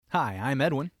Hi, I'm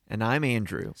Edwin. And I'm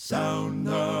Andrew. Sound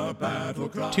the battle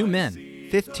cry. 2 men,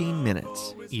 15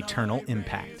 minutes. eternal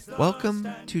impact. Welcome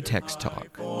to Text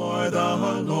Talk. For the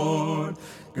Lord,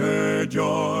 gird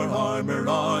your armor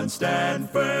on, stand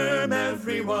firm,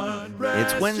 everyone.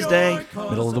 It's Wednesday,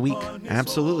 Middle of the week.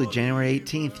 Absolutely, January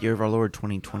 18th, year of our Lord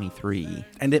 2023.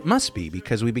 And it must be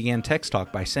because we began Text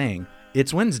Talk by saying,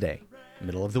 it's Wednesday,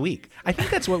 middle of the week. I think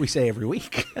that's what we say every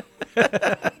week.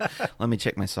 Let me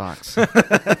check my socks.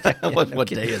 What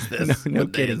day is this? No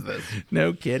What day kidding. is this?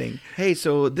 No kidding. Hey,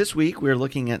 so this week we're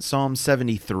looking at Psalm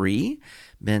 73.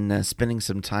 Been spending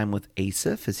some time with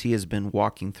Asaph as he has been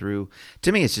walking through,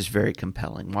 to me it's just very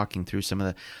compelling, walking through some of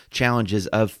the challenges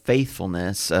of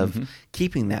faithfulness, of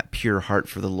keeping that pure heart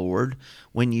for the Lord.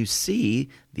 When you see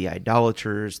the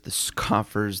idolaters, the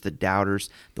scoffers, the doubters,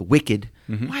 the wicked,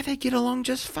 why they get along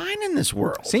just fine in this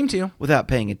world. Seem to. Without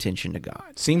paying attention to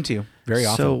God. Seem to. Very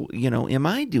often. So, am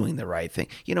I doing the right thing?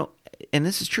 And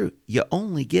this is true. You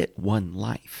only get one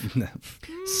life.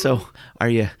 So are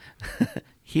you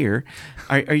here?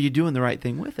 Are you doing the right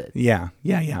thing with it? Yeah,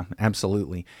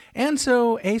 absolutely. And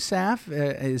so Asaph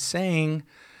is saying,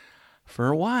 for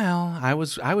a while, I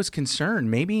was concerned.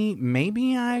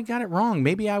 Maybe I got it wrong.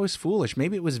 Maybe I was foolish.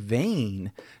 Maybe it was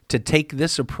vain to take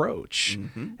this approach.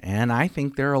 And I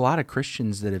think there are a lot of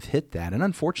Christians that have hit that. And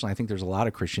unfortunately, I think there's a lot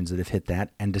of Christians that have hit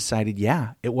that and decided,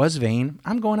 yeah, it was vain.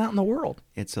 I'm going out in the world.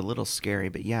 It's a little scary,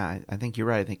 but yeah, I think you're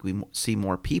right. I think we see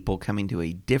more people coming to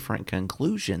a different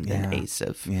conclusion than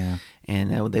Asaph. Yeah.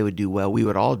 And they would do well. We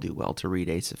would all do well to read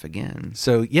Asaph again.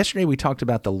 So yesterday we talked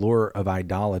about the lure of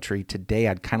idolatry. Today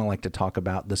I'd kind of like to talk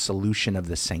about the solution of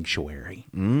the sanctuary,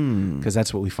 because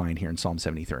that's what we find here in Psalm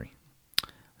 73.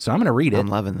 So I'm going to read it. I'm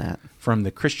loving that. From the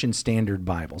Christian Standard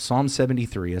Bible, Psalm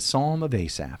 73, a psalm of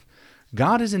Asaph.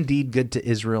 God is indeed good to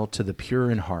Israel, to the pure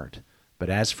in heart.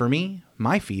 But as for me,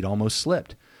 my feet almost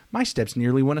slipped. My steps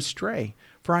nearly went astray.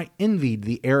 For I envied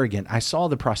the arrogant. I saw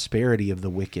the prosperity of the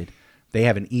wicked. They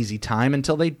have an easy time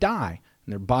until they die,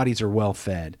 and their bodies are well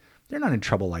fed. They're not in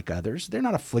trouble like others. They're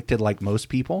not afflicted like most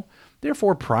people.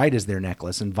 Therefore pride is their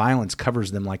necklace, and violence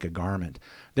covers them like a garment.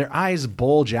 Their eyes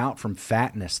bulge out from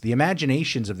fatness. The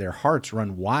imaginations of their hearts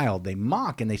run wild. They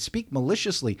mock and they speak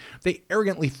maliciously. They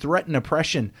arrogantly threaten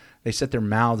oppression. They set their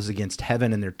mouths against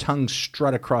heaven, and their tongues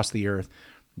strut across the earth.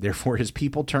 Therefore his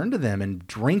people turn to them and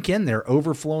drink in their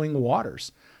overflowing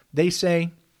waters. They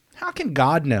say, how can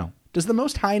God know? Does the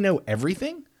Most High know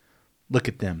everything? Look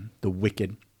at them, the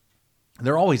wicked.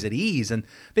 They're always at ease, and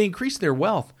they increase their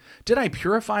wealth. Did I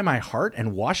purify my heart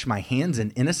and wash my hands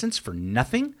in innocence for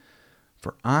nothing?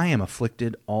 For I am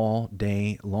afflicted all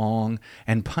day long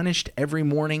and punished every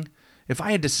morning. If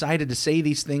I had decided to say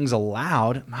these things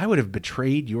aloud, I would have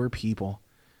betrayed your people.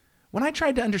 When I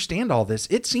tried to understand all this,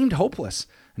 it seemed hopeless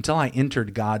until I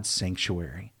entered God's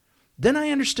sanctuary. Then I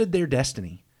understood their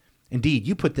destiny. Indeed,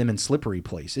 you put them in slippery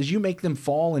places. You make them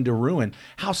fall into ruin.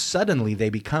 How suddenly they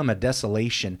become a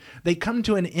desolation. They come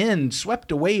to an end, swept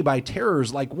away by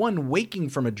terrors, like one waking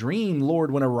from a dream.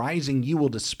 Lord, when arising, you will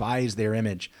despise their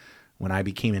image. When I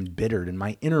became embittered and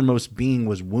my innermost being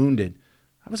was wounded,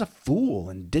 I was a fool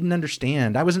and didn't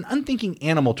understand. I was an unthinking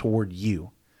animal toward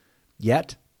you.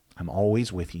 Yet I'm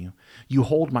always with you. You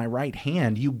hold my right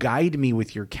hand. You guide me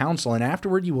with your counsel, and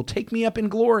afterward you will take me up in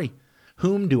glory.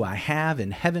 Whom do I have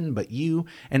in heaven but you?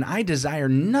 And I desire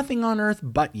nothing on earth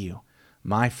but you.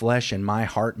 My flesh and my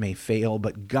heart may fail,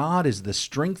 but God is the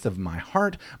strength of my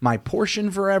heart, my portion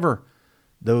forever.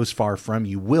 Those far from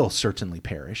you will certainly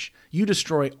perish. You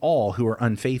destroy all who are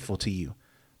unfaithful to you.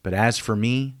 But as for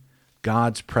me,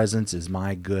 God's presence is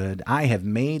my good. I have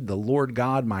made the Lord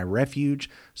God my refuge,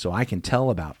 so I can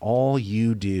tell about all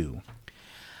you do.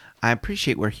 I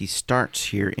appreciate where he starts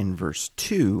here in verse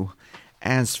 2.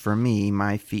 As for me,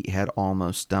 my feet had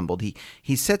almost stumbled.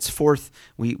 He sets forth,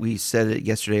 we said it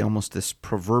yesterday, almost this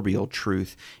proverbial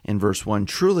truth in verse 1.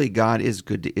 Truly God is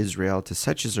good to Israel, to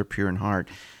such as are pure in heart.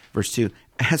 Verse 2,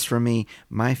 as for me,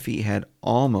 my feet had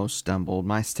almost stumbled.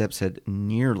 My steps had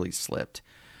nearly slipped.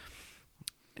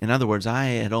 In other words, I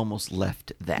had almost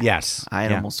left that. Yes. I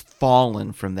had almost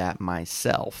fallen from that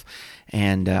myself.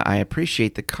 And I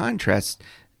appreciate the contrast.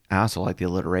 I also like the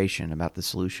alliteration about the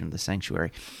solution of the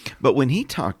sanctuary. But when he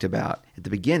talked about, at the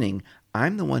beginning,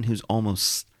 I'm the one who's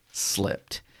almost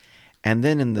slipped. And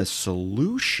then in the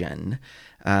solution,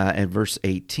 at verse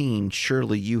 18,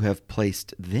 surely you have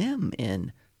placed them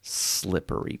in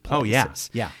slippery places.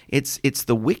 Oh, yeah. It's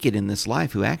the wicked in this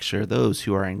life who actually are those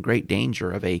who are in great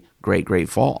danger of a great, great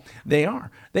fall. They are.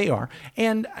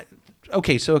 And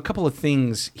okay, so a couple of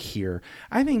things here.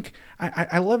 I think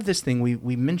I love this thing.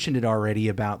 We mentioned it already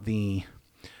about the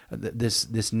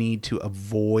this need to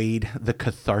avoid the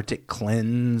cathartic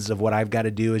cleanse of what I've got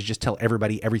to do is just tell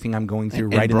everybody everything I'm going through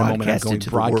right in the moment I'm going,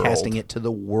 broadcasting it to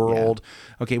the world.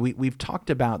 Yeah. Okay, we've talked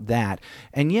about that.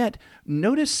 And yet,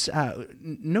 notice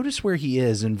where he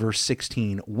is in verse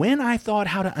 16. When I thought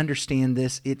how to understand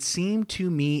this, it seemed to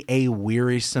me a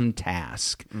wearisome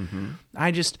task. Mm-hmm.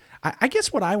 I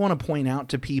guess what I want to point out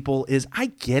to people is I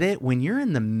get it when you're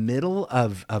in the middle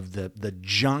of the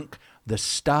junk, the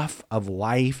stuff of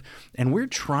life, and we're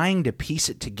trying to piece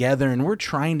it together and we're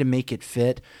trying to make it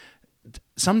fit.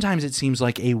 Sometimes it seems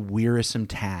like a wearisome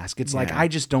task. It's like, I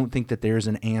just don't think that there's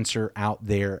an answer out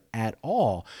there at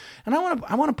all. And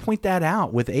I want to point that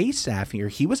out with Asaph here.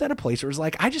 He was at a place where it was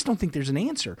like, I just don't think there's an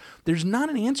answer. There's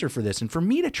not an answer for this. And for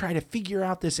me to try to figure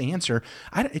out this answer,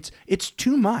 it's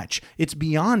too much. It's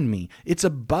beyond me. It's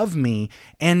above me.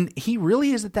 And he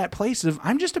really is at that place of,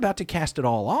 I'm just about to cast it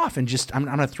all off and just, I'm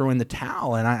going to throw in the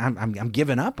towel and I'm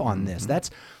giving up on this.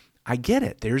 I get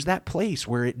it. There's that place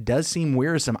where it does seem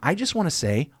wearisome. I just want to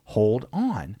say, hold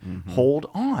on. Mm-hmm. Hold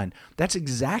on. That's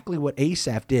exactly what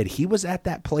Asaph did. He was at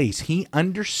that place. He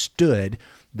understood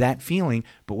that feeling.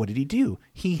 But what did he do?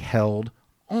 He held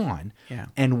on. Yeah.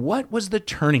 And what was the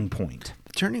turning point?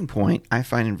 The turning point I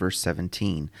find in verse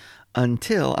 17.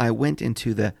 Until I went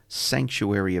into the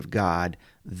sanctuary of God,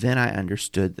 then I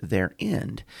understood their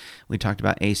end. We talked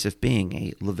about Asaph being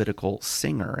a Levitical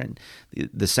singer, and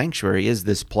the sanctuary is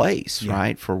this place,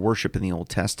 right, for worship in the Old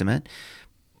Testament.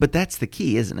 But that's the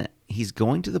key, isn't it? He's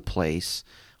going to the place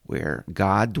where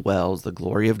God dwells, the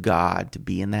glory of God, to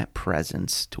be in that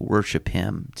presence, to worship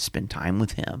Him, to spend time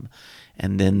with Him,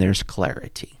 and then there's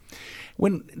clarity.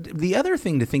 When the other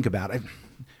thing to think about,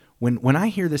 when I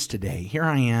hear this today, here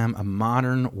I am, a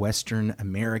modern Western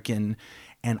American,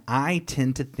 and I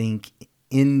tend to think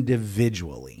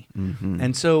individually. Mm-hmm.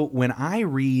 And so when I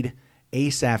read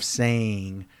Asaph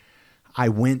saying, I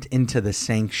went into the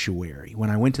sanctuary,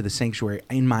 when I went to the sanctuary,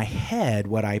 in my head,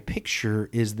 what I picture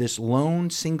is this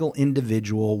lone single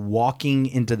individual walking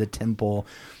into the temple.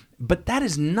 But that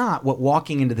is not what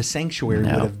walking into the sanctuary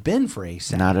would have been for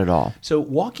Asaph. Not at all. So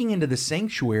walking into the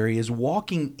sanctuary is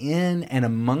walking in and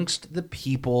amongst the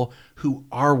people who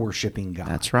are worshiping God.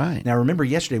 That's right. Now, remember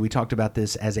yesterday we talked about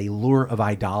this as a lure of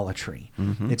idolatry.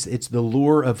 Mm-hmm. It's the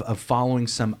lure of following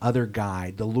some other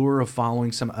guide, the lure of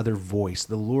following some other voice,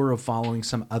 the lure of following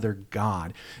some other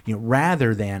God.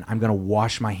 Rather than I'm going to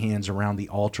wash my hands around the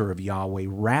altar of Yahweh,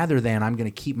 rather than I'm going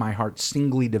to keep my heart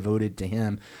singly devoted to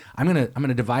Him, I'm going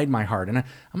to divide my heart, and I'm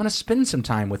going to spend some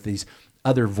time with these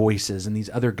other voices and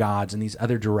these other gods and these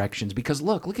other directions, because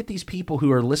look at these people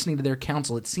who are listening to their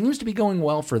counsel. It seems to be going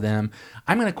well for them.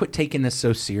 I'm going to quit taking this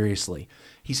so seriously.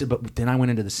 He said, but then I went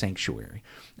into the sanctuary.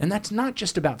 And that's not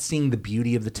just about seeing the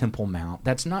beauty of the Temple Mount.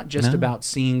 That's not just about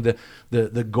seeing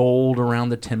the gold around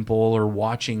the temple or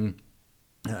watching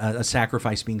a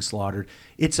sacrifice being slaughtered.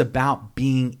 It's about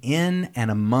being in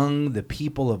and among the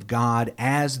people of God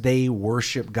as they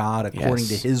worship God according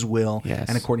to His will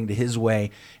and according to His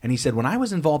way. And he said, when I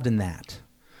was involved in that,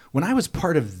 when I was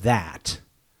part of that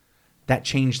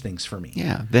changed things for me.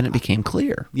 Yeah, then it became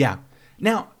clear. Yeah.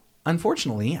 Now,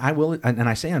 unfortunately,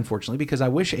 I say unfortunately because I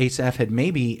wish Asaph had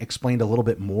maybe explained a little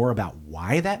bit more about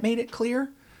why that made it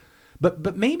clear.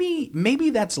 But maybe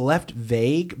that's left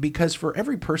vague because for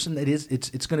every person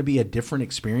it's going to be a different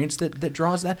experience that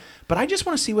draws that. But I just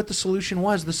want to see what the solution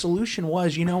was. The solution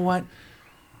was, you know what?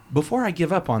 Before I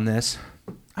give up on this,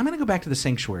 I'm going to go back to the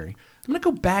sanctuary. I'm going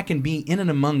to go back and be in and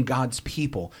among God's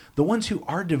people, the ones who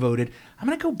are devoted. I'm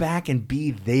going to go back and be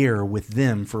there with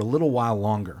them for a little while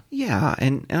longer. Yeah,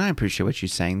 and I appreciate what you're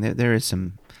saying. There is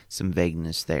some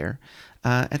vagueness there.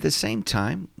 At the same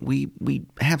time, we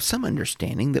have some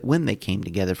understanding that when they came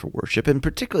together for worship, and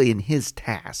particularly in his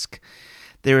task,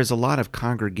 there is a lot of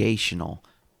congregational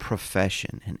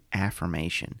profession and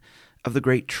affirmation of the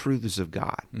great truths of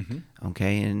God. Mm-hmm.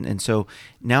 Okay, and so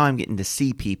now I'm getting to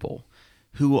see people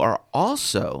who are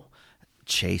also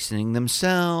chastening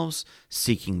themselves,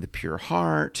 seeking the pure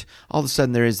heart. All of a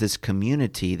sudden, there is this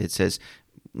community that says,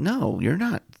 no, you're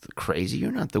not crazy.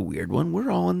 You're not the weird one.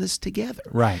 We're all in this together.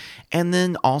 Right. And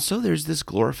then also there's this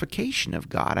glorification of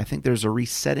God. I think there's a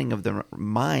resetting of the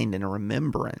mind and a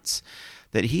remembrance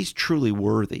that He's truly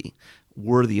worthy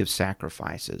of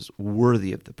sacrifices,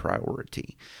 worthy of the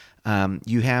priority.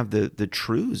 You have the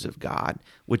truths of God,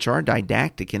 which are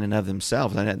didactic in and of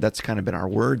themselves. And that's kind of been our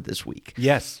word this week.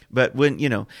 Yes. But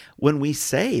when we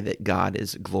say that God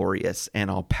is glorious and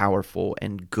all powerful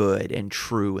and good and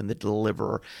true and the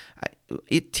deliverer,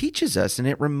 it teaches us and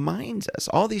it reminds us.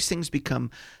 All these things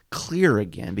become clear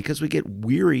again because we get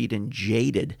wearied and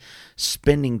jaded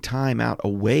spending time out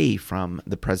away from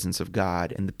the presence of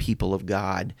God and the people of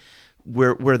God,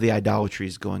 where the idolatry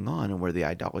is going on and where the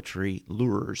idolatry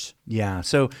lures. Yeah.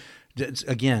 So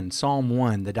again, Psalm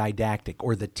 1, the didactic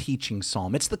or the teaching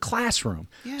psalm. It's the classroom.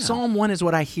 Yeah. Psalm 1 is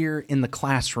what I hear in the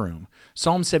classroom.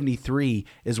 Psalm 73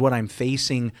 is what I'm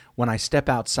facing when I step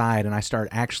outside and I start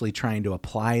actually trying to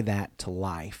apply that to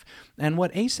life. And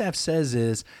what Asaph says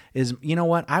is, you know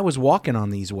what? I was walking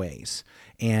on these ways.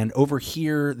 And over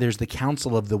here, there's the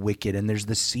counsel of the wicked, and there's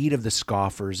the seed of the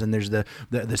scoffers, and there's the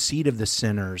seed of the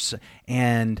sinners.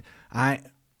 And I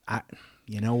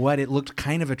you know what? It looked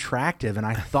kind of attractive, and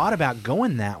I thought about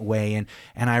going that way, and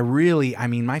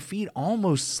my feet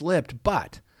almost slipped,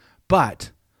 but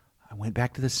I went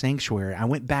back to the sanctuary. I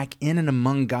went back in and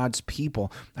among God's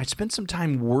people. I spent some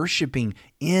time worshiping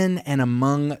in and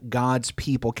among God's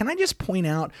people. Can I just point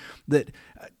out that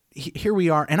here we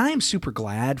are, and I am super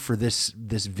glad for this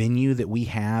venue that we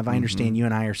have. I understand you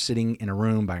and I are sitting in a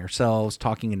room by ourselves,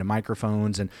 talking into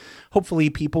microphones, and hopefully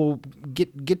people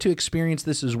get to experience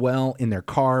this as well in their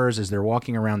cars as they're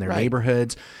walking around their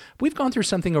neighborhoods. We've gone through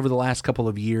something over the last couple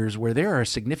of years where there are a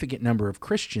significant number of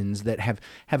Christians that have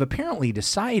apparently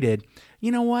decided,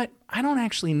 you know what, I don't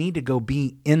actually need to go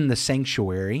be in the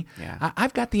sanctuary. Yeah.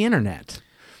 I've got the internet.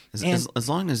 As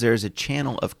long as there's a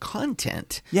channel of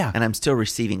content, Yeah. and I'm still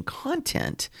receiving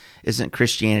content, isn't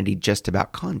Christianity just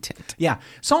about content? Yeah,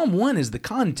 Psalm 1 is the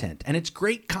content, and it's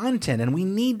great content, and we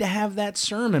need to have that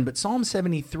sermon. But Psalm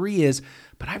 73 is,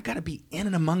 but I've got to be in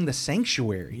and among the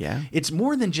sanctuary. Yeah. It's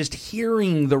more than just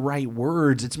hearing the right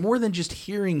words. It's more than just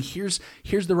hearing, here's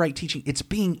the right teaching. It's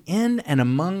being in and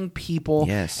among people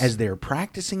as they're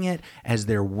practicing it, as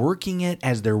they're working it,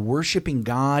 as they're worshiping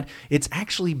God. It's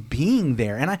actually being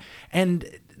there.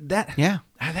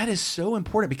 That is so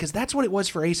important because that's what it was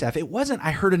for Asaph. It wasn't,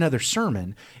 I heard another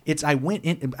sermon. It's, I went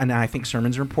in, and I think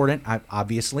sermons are important,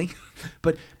 obviously,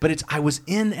 but it's, I was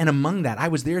in and among that. I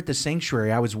was there at the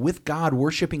sanctuary. I was with God,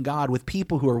 worshiping God, with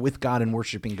people who are with God and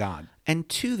worshiping God. And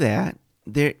to that,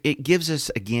 it gives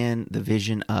us, again, the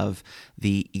vision of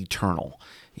the eternal.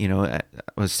 You know, I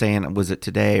was saying, was it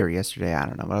today or yesterday? I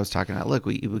don't know. But I was talking about, look,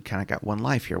 we kind of got one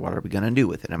life here. What are we going to do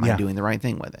with it? Am I doing the right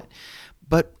thing with it?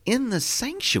 But in the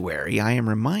sanctuary, I am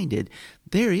reminded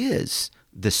there is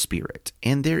the Spirit,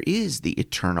 and there is the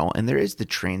eternal, and there is the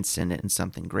transcendent and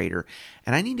something greater.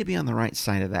 And I need to be on the right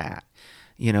side of that.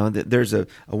 You know, there's a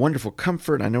wonderful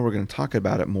comfort. I know we're going to talk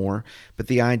about it more, but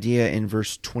the idea in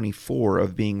verse 24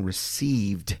 of being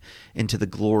received into the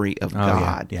glory of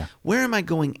God. Yeah. Where am I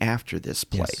going after this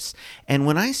place? Yes. And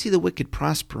when I see the wicked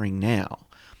prospering now,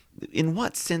 in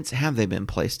what sense have they been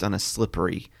placed on a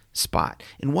slippery spot?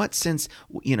 In what sense,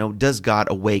 you know, does God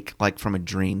awake like from a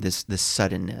dream, this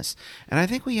suddenness? And I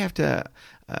think we have to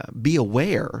be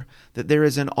aware that there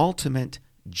is an ultimate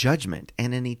judgment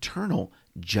and an eternal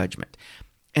judgment.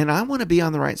 And I want to be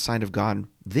on the right side of God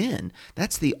then.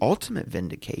 That's the ultimate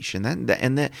vindication. And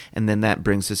then that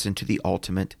brings us into the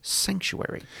ultimate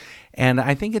sanctuary. And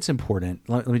I think it's important.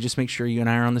 Let me just make sure you and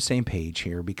I are on the same page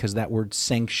here, because that word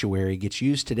sanctuary gets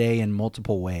used today in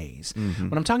multiple ways. Mm-hmm.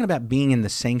 When I'm talking about being in the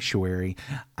sanctuary,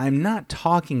 I'm not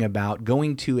talking about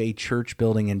going to a church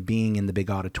building and being in the big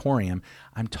auditorium.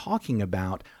 I'm talking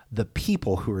about the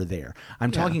people who are there.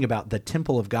 I'm talking about the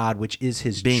temple of God, which is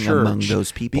his being church. among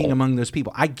those people. Being among those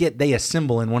people. I get they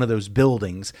assemble in one of those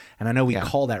buildings, and I know we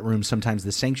call that room sometimes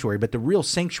the sanctuary, but the real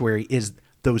sanctuary is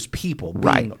those people,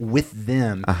 being with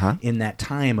them in that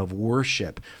time of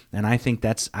worship. And I think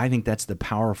that's the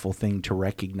powerful thing to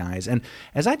recognize. And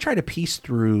as I try to piece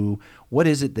through what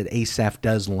is it that Asaph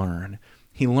does learn,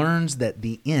 he learns that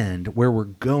the end, where we're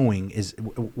going, is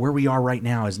where we are right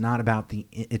now, is not about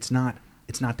it's not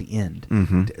the end.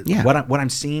 Mm-hmm. Yeah. What I'm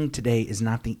seeing today is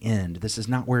not the end. This is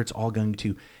not where it's all going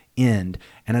to end.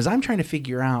 And as I'm trying to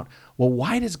figure out, well,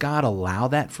 why does God allow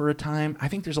that for a time? I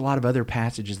think there's a lot of other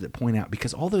passages that point out,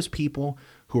 because all those people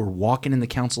who are walking in the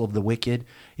counsel of the wicked,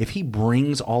 if he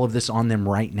brings all of this on them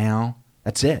right now,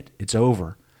 that's it. It's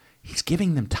over. He's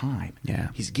giving them time. Yeah.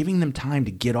 He's giving them time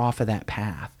to get off of that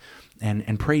path.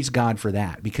 And praise God for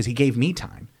that, because he gave me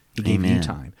time. He gave you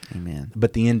time. Amen.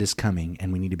 But the end is coming,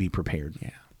 and we need to be prepared.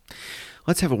 Yeah.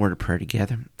 Let's have a word of prayer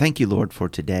together. Thank you, Lord, for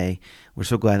today. We're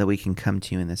so glad that we can come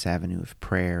to you in this avenue of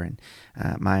prayer. And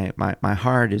my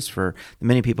heart is for the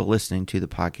many people listening to the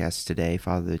podcast today,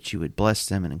 Father, that you would bless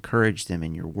them and encourage them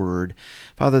in your word.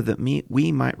 Father, that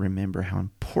we might remember how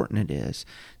important it is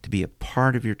to be a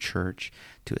part of your church,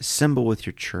 to assemble with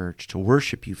your church, to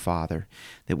worship you, Father,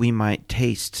 that we might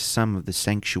taste some of the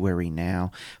sanctuary now.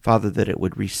 Father, that it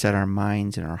would reset our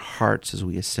minds and our hearts as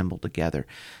we assemble together,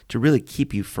 to really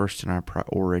keep you first in our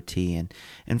priority.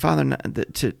 And Father,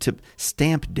 to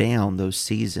stamp down those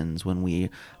seasons when we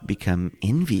become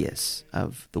envious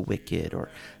of the wicked or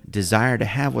desire to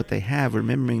have what they have,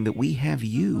 remembering that we have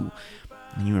you,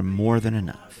 and you are more than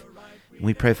enough. And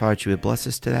we pray, Father, that you would bless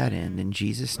us to that end. In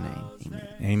Jesus' name, amen.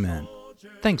 Amen.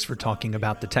 Thanks for talking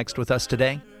about the text with us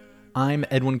today. I'm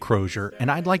Edwin Crozier,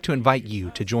 and I'd like to invite you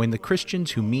to join the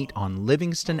Christians who meet on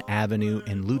Livingston Avenue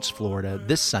in Lutz, Florida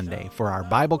this Sunday for our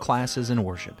Bible classes and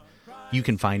worship. You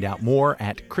can find out more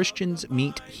at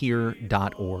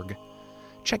christiansmeethere.org.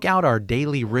 Check out our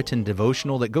daily written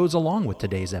devotional that goes along with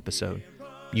today's episode.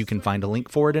 You can find a link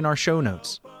for it in our show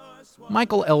notes.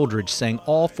 Michael Eldridge sang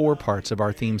all 4 parts of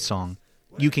our theme song.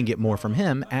 You can get more from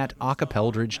him at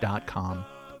acapeldridge.com.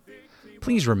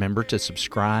 Please remember to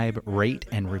subscribe, rate,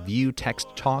 and review Text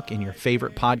Talk in your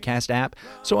favorite podcast app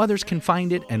so others can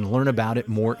find it and learn about it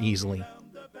more easily.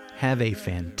 Have a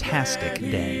fantastic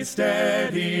day.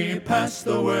 Steady, pass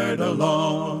the word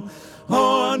along.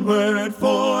 Onward,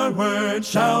 forward,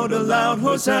 shout aloud,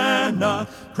 Hosanna.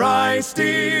 Christ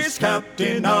is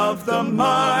captain of the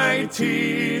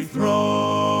mighty throne.